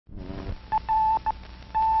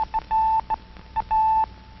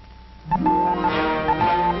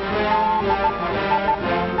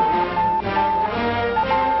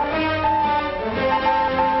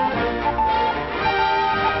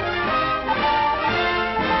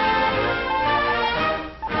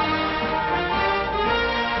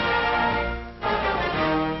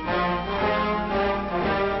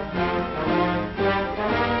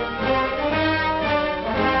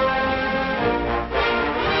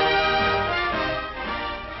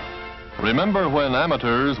Remember when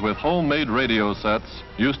amateurs with homemade radio sets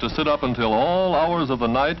used to sit up until all hours of the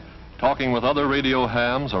night talking with other radio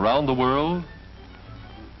hams around the world?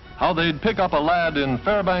 How they'd pick up a lad in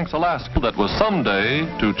Fairbanks, Alaska that was someday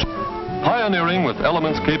to pioneering with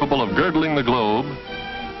elements capable of girdling the globe.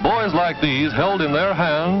 Boys like these held in their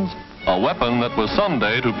hands a weapon that was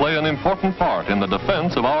someday to play an important part in the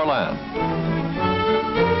defense of our land.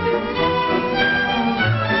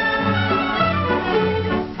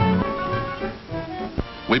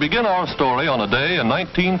 We begin our story on a day in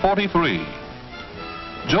 1943.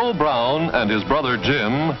 Joe Brown and his brother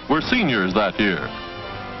Jim were seniors that year.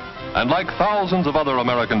 And like thousands of other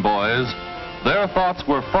American boys, their thoughts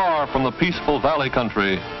were far from the peaceful valley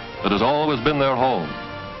country that has always been their home.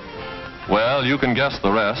 Well, you can guess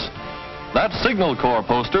the rest. That Signal Corps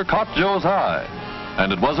poster caught Joe's eye,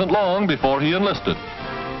 and it wasn't long before he enlisted.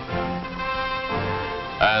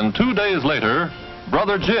 And 2 days later,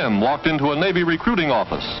 Brother Jim walked into a Navy recruiting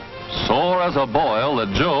office, sore as a boil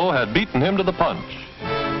that Joe had beaten him to the punch.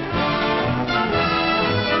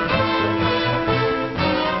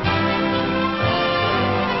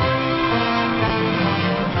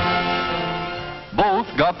 Both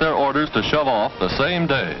got their orders to shove off the same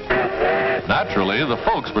day. Naturally, the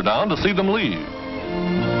folks were down to see them leave.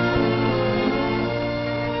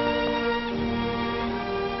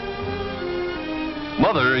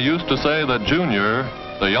 Mother used to say that Junior,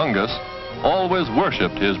 the youngest, always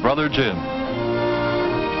worshipped his brother Jim.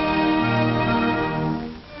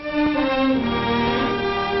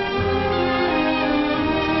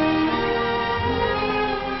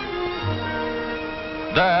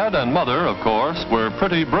 Dad and Mother, of course, were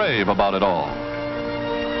pretty brave about it all.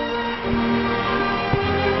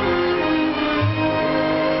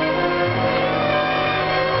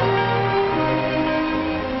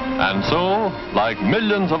 And so, like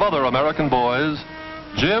millions of other American boys,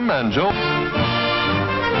 Jim and Joe...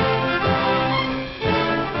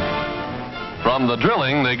 From the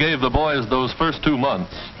drilling they gave the boys those first 2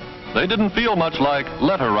 months, they didn't feel much like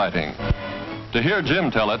letter writing. To hear Jim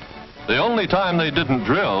tell it, the only time they didn't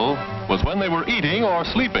drill was when they were eating or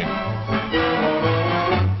sleeping.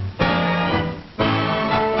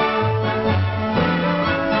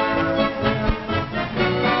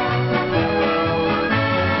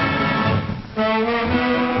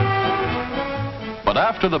 But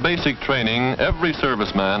after the basic training every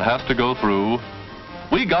serviceman has to go through,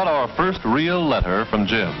 we got our first real letter from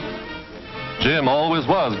Jim. Jim always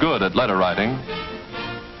was good at letter writing.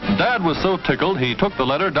 Dad was so tickled he took the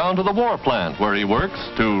letter down to the war plant where he works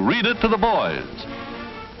to read it to the boys.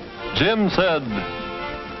 Jim said,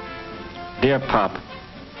 "Dear Pop,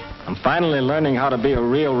 I'm finally learning how to be a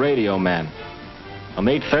real radio man. From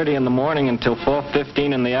 8:30 in the morning until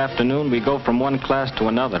 4:15 in the afternoon, we go from one class to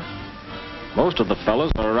another. Most of the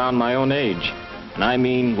fellows are around my own age, and I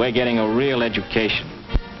mean we're getting a real education.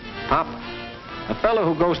 Pop, a fellow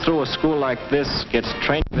who goes through a school like this gets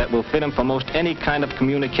training that will fit him for most any kind of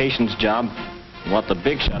communications job in what the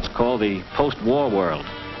big shots call the post-war world.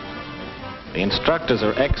 The instructors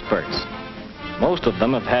are experts. Most of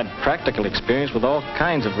them have had practical experience with all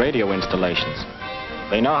kinds of radio installations.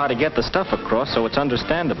 They know how to get the stuff across so it's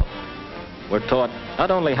understandable. We're taught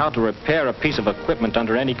not only how to repair a piece of equipment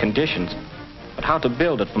under any conditions, but how to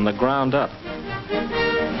build it from the ground up.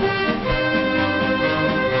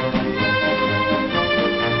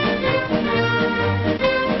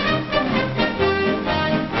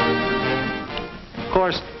 Of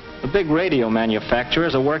course, the big radio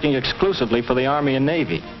manufacturers are working exclusively for the Army and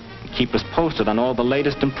Navy and keep us posted on all the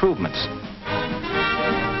latest improvements.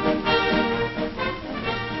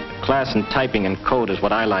 The class in typing and code is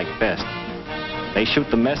what I like best. They shoot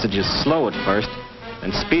the messages slow at first,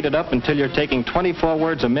 and speed it up until you're taking 24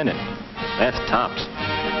 words a minute. That's tops.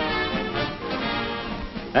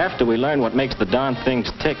 After we learn what makes the darn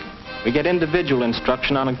things tick, we get individual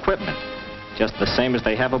instruction on equipment, just the same as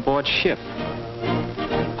they have aboard ship.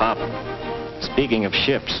 Pop, speaking of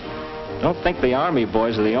ships, don't think the Army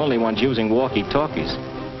boys are the only ones using walkie-talkies.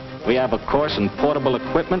 We have a course in portable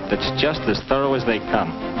equipment that's just as thorough as they come.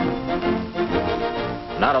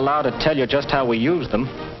 Not allowed to tell you just how we use them,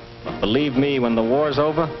 but believe me, when the war's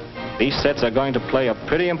over, these sets are going to play a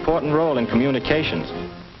pretty important role in communications.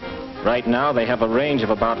 Right now, they have a range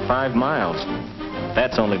of about 5 miles.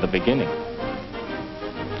 That's only the beginning.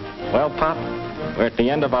 Well, Pop, we're at the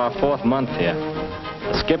end of our 4th month here.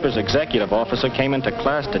 The skipper's executive officer came into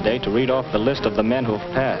class today to read off the list of the men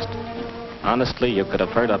who've passed. Honestly, you could have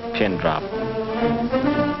heard a pin drop.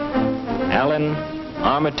 Allen,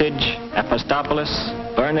 Armitage, Apostopoulos,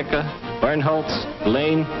 Bernica, Bernholtz,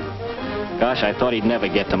 Blaine. Gosh, I thought he'd never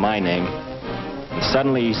get to my name. And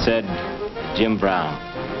suddenly he said, Jim Brown.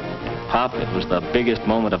 Pop, it was the biggest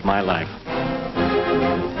moment of my life.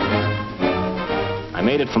 I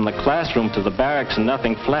made it from the classroom to the barracks and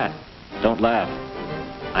nothing flat. Don't laugh.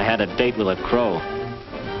 I had a date with a crow.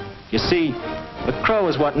 You see, the crow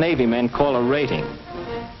is what Navy men call a rating.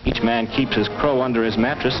 Each man keeps his crow under his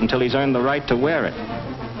mattress until he's earned the right to wear it.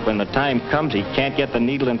 When the time comes, he can't get the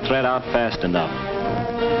needle and thread out fast enough.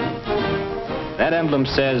 That emblem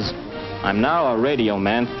says, "I'm now a radio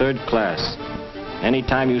man, 3rd class."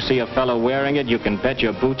 Anytime you see a fellow wearing it, you can bet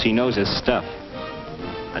your boots he knows his stuff.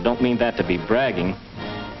 I don't mean that to be bragging,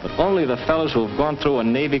 but only the fellows who have gone through a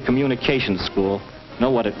Navy communications school know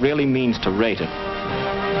what it really means to rate it.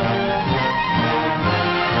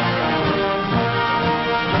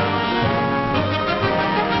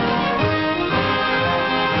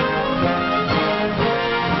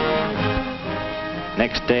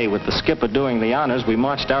 Next day, with the skipper doing the honors, we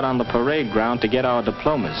marched out on the parade ground to get our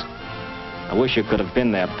diplomas. I wish you could have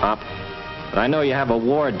been there, Pop, but I know you have a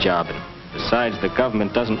war job, and besides, the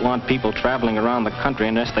government doesn't want people traveling around the country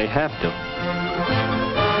unless they have to.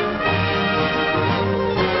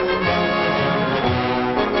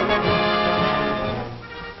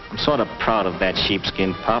 I'm sort of proud of that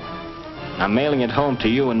sheepskin, Pop. I'm mailing it home to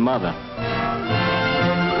you and Mother.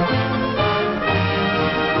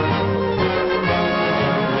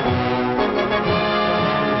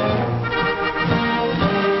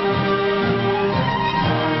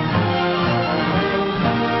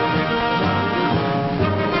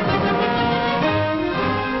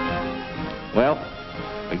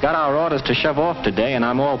 Got our orders to shove off today, and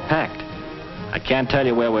I'm all packed. I can't tell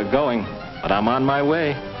you where we're going, but I'm on my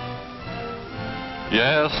way.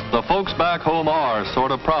 Yes, the folks back home are sort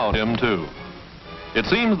of proud of him, too. It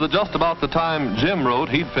seems that just about the time Jim wrote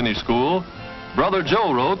he'd finished school, Brother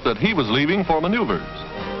Joe wrote that he was leaving for maneuvers.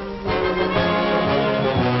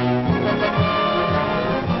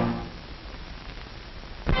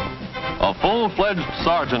 A full-fledged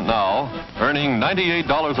sergeant now, earning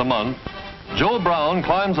 $98 a month, Joe Brown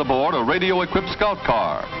climbs aboard a radio-equipped scout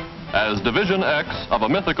car as Division X of a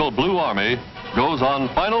mythical Blue Army goes on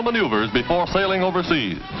final maneuvers before sailing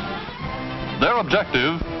overseas. Their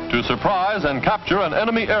objective, to surprise and capture an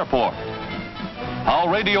enemy airport.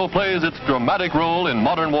 How radio plays its dramatic role in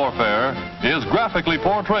modern warfare is graphically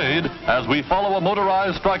portrayed as we follow a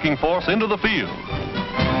motorized striking force into the field.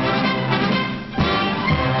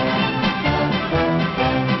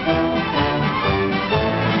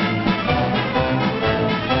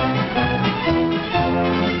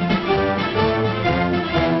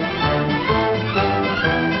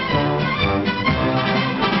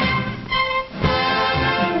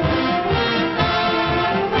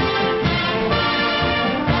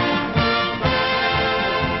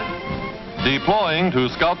 Deploying to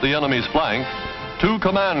scout the enemy's flank, 2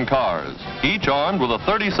 command cars, each armed with a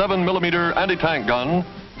 37mm anti-tank gun,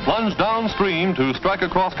 plunge downstream to strike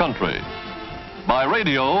across country. By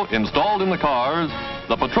radio installed in the cars,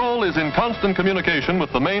 the patrol is in constant communication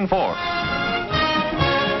with the main force.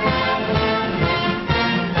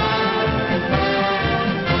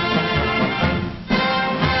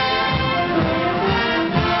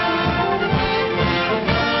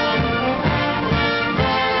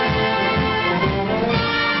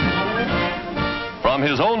 From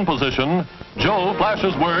his own position, Joe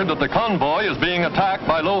flashes word that the convoy is being attacked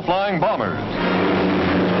by low-flying bombers.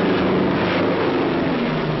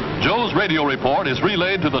 Joe's radio report is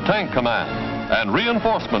relayed to the tank command, and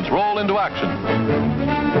reinforcements roll into action.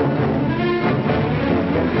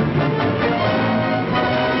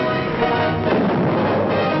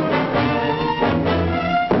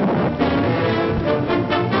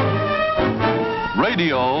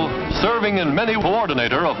 Radio, serving in many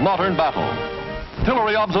coordinator of modern battle.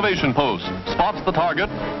 Artillery observation post spots the target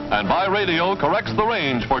and by radio corrects the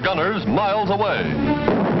range for gunners miles away.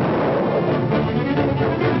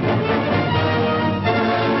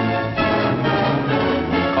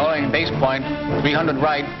 Calling base point, 300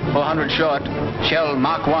 right, 400 short, shell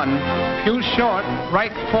Mach 1. Fuse short,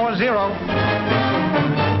 right 40.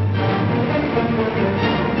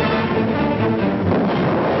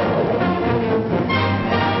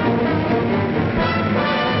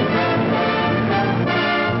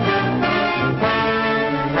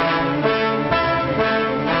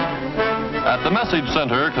 At the Message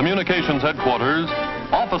Center, Communications Headquarters,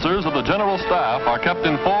 officers of the General Staff are kept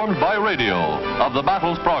informed by radio of the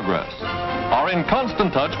battle's progress, are in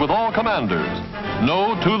constant touch with all commanders,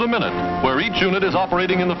 know to the minute where each unit is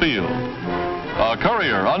operating in the field. A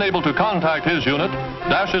courier unable to contact his unit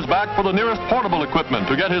dashes back for the nearest portable equipment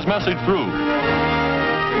to get his message through.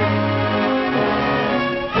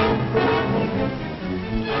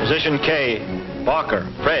 As Position K. Barker,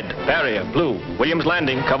 Fred, barrier, blue. Williams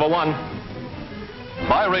Landing, cover 1.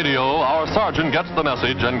 By radio, our sergeant gets the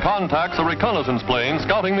message and contacts a reconnaissance plane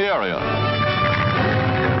scouting the area.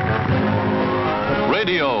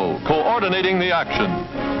 Radio, coordinating the action.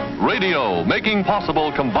 Radio, making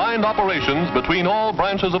possible combined operations between all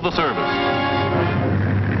branches of the service.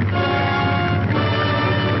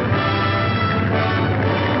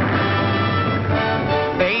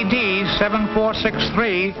 AD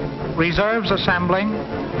 7463, reserves assembling.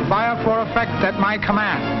 Fire for effect at my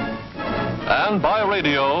command. And by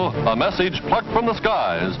radio, a message plucked from the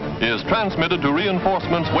skies is transmitted to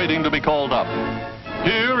reinforcements waiting to be called up.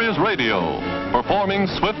 Here is radio, performing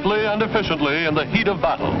swiftly and efficiently in the heat of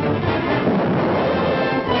battle.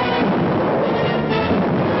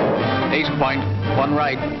 Ace point, 1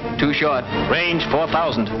 right, 2 short. Range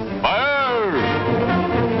 4,000. Fire!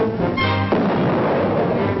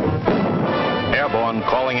 Airborne,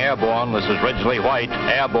 calling airborne. This is Ridgely White.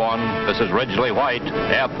 Airborne, this is Ridgely White.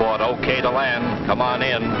 Airport, okay to land. Come on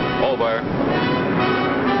in. Over.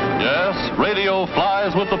 Yes, radio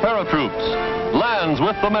flies with the paratroops, lands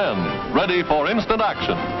with the men, ready for instant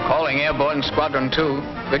action. Calling airborne squadron 2,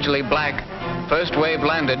 Ridgely Black. First wave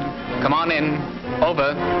landed. Come on in.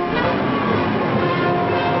 Over.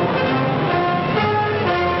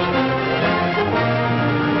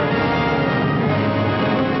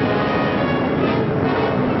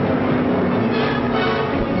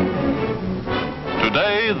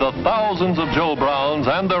 Today, the thousands of Joe Browns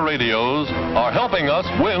and their radios are helping us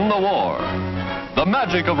win the war. The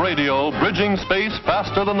magic of radio bridging space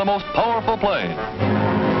faster than the most powerful plane.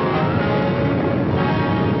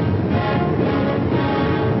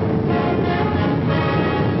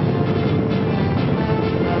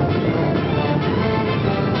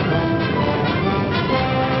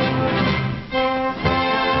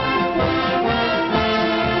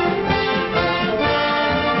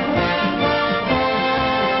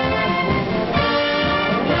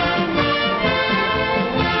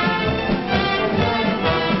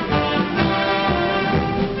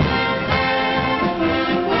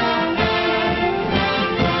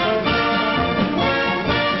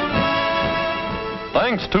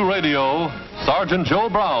 Thanks to radio, Sergeant Joe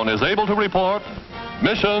Brown is able to report,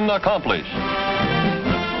 mission accomplished.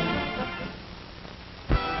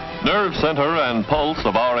 Nerve center and pulse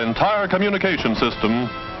of our entire communication system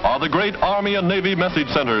are the great Army and Navy message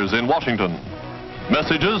centers in Washington.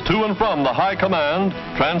 Messages to and from the High Command,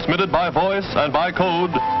 transmitted by voice and by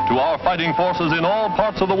code to our fighting forces in all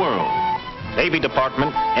parts of the world. Navy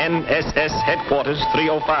Department, NSS Headquarters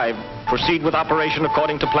 305. Proceed with operation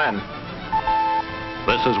according to plan.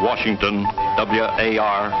 This is Washington,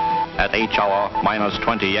 WAR, at H hour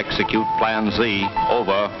 -20, execute Plan Z,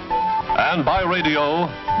 over. And by radio,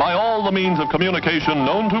 by all the means of communication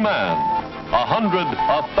known to man, 100,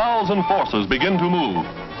 1,000 forces begin to move.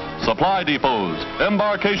 Supply depots,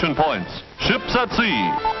 embarkation points, ships at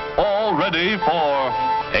sea, all ready for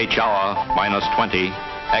H hour -20,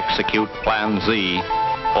 execute Plan Z,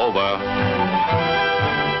 over.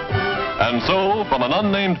 And so, from an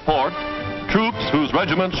unnamed port, troops whose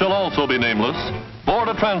regiment shall also be nameless board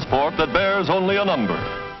a transport that bears only a number.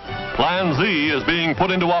 Plan Z is being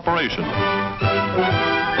put into operation.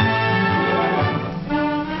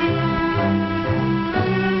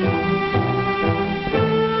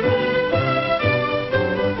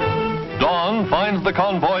 Dawn finds the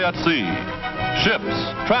convoy at sea. Ships,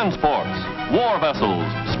 transports, war vessels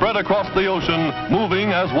spread across the ocean,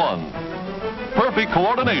 moving as one. Perfect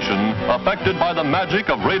coordination affected by the magic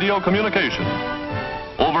of radio communication.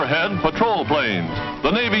 Overhead, patrol planes. The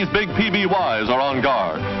Navy's big PBYs are on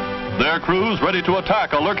guard. Their crews ready to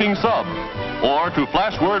attack a lurking sub or to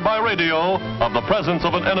flash word by radio of the presence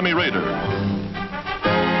of an enemy raider.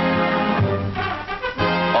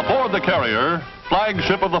 Aboard the carrier,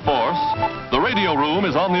 flagship of the force, the radio room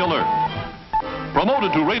is on the alert.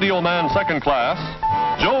 Promoted to radio man second class,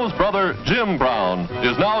 Joe's brother, Jim Brown,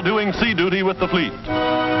 is now doing sea duty with the fleet.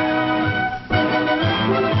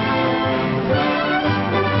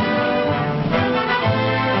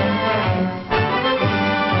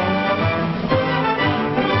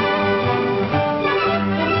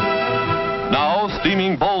 Now,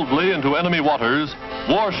 steaming boldly into enemy waters,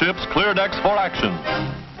 warships clear decks for action.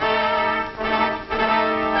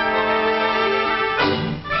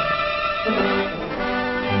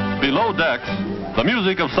 Below decks, the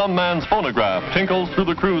music of some man's phonograph tinkles through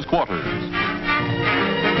the crew's quarters.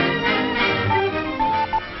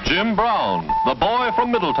 Jim Brown, the boy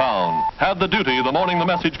from Middletown, had the duty the morning the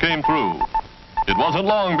message came through. It wasn't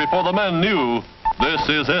long before the men knew, this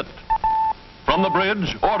is it. From the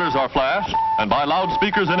bridge, orders are flashed, and by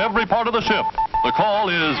loudspeakers in every part of the ship, the call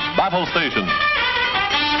is battle station.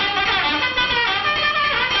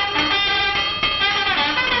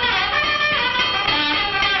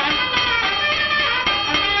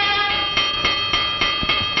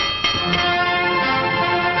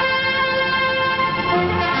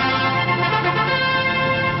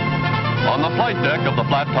 On the flight deck of the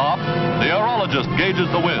flat top, the aerologist gauges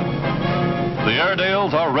the wind. The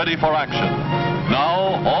Airedales are ready for action.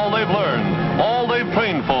 Now, all they've learned, all they've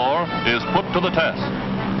trained for, is put to the test.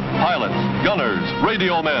 Pilots, gunners,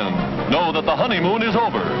 radio men know that the honeymoon is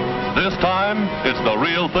over. This time, it's the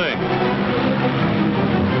real thing.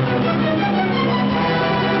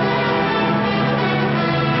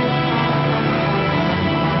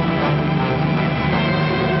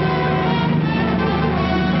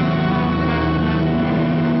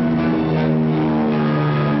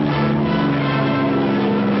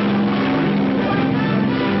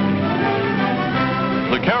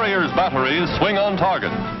 Batteries swing on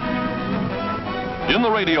target. In the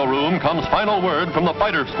radio room comes final word from the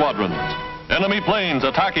fighter squadrons. Enemy planes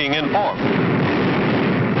attacking in force.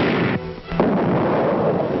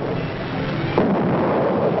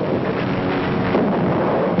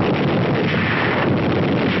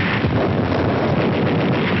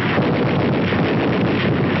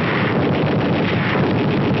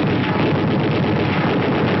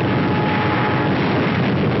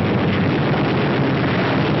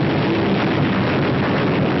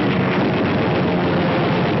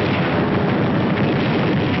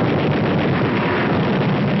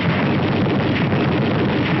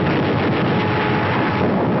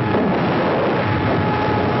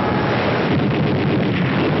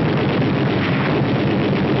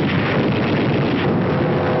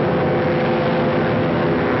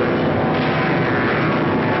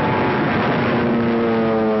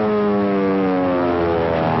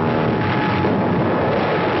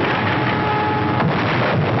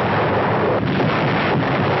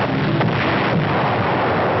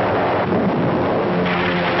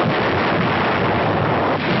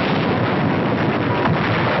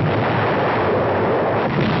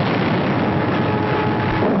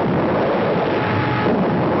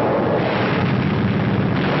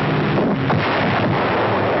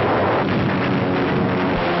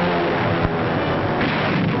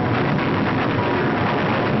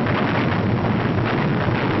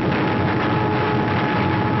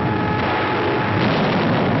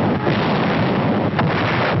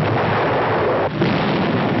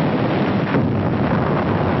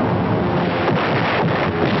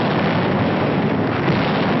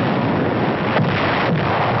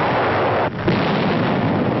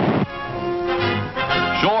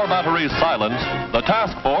 Silenced, the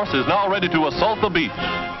task force is now ready to assault the beach.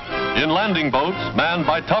 In landing boats, manned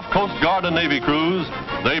by tough Coast Guard and Navy crews,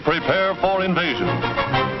 they prepare for invasion.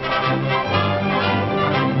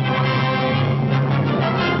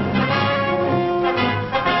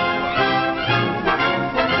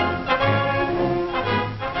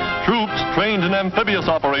 Troops trained in amphibious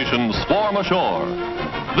operations swarm ashore.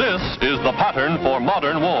 This is the pattern for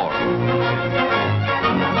modern war.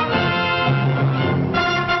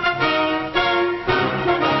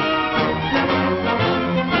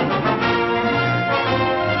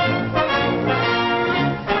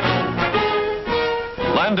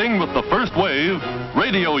 Landing with the first wave,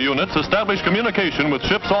 radio units establish communication with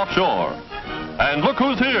ships offshore. And look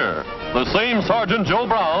who's here, the same Sergeant Joe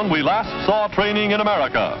Brown we last saw training in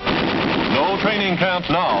America. No training camp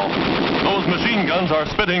now. Those machine guns are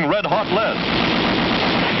spitting red-hot lead.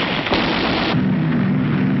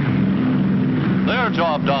 Their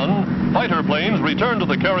job done, fighter planes return to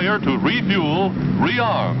the carrier to refuel,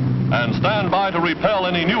 rearm, and stand by to repel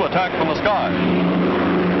any new attack from the sky.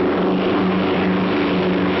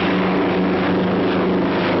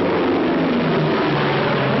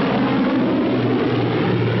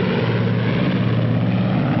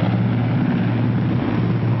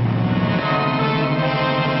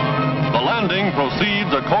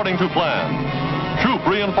 Proceeds according to plan. Troop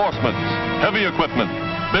reinforcements, heavy equipment,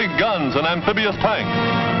 big guns and amphibious tanks.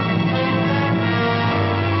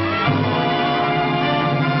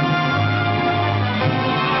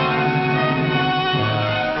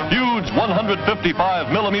 Huge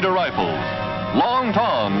 155mm rifles, long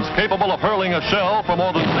toms capable of hurling a shell for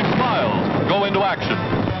more than 6 miles, go into action.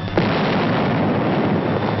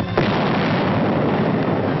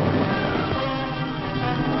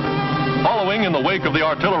 Following in the wake of the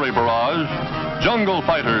artillery barrage, jungle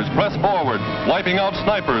fighters press forward, wiping out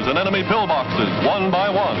snipers and enemy pillboxes one by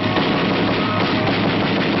one.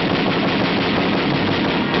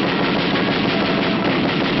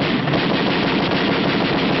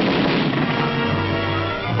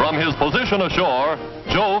 his position ashore,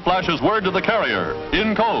 Joe flashes word to the carrier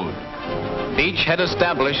in code. Beach head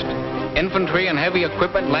established. Infantry and heavy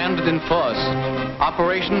equipment landed in force.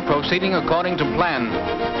 Operation proceeding according to plan.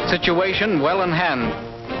 Situation well in hand.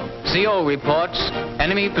 CO reports,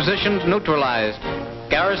 enemy positions neutralized.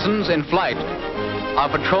 Garrisons in flight. Our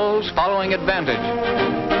patrols following advantage.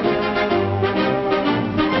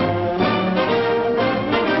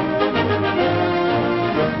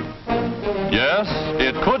 Yes,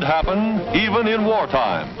 it could happen even in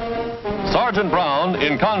wartime. Sergeant Brown,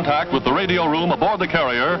 in contact with the radio room aboard the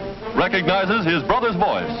carrier, recognizes his brother's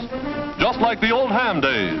voice. Just like the old ham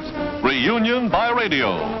days, reunion by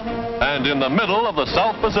radio, and in the middle of the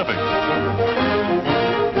South Pacific.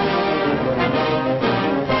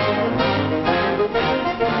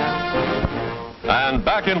 And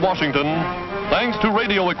back in Washington, thanks to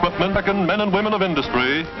radio equipment, American men and women of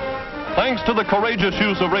industry, thanks to the courageous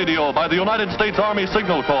use of radio by the United States Army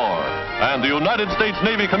Signal Corps and the United States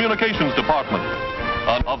Navy Communications Department,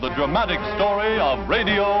 of the dramatic story of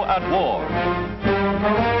radio at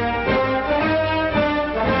war.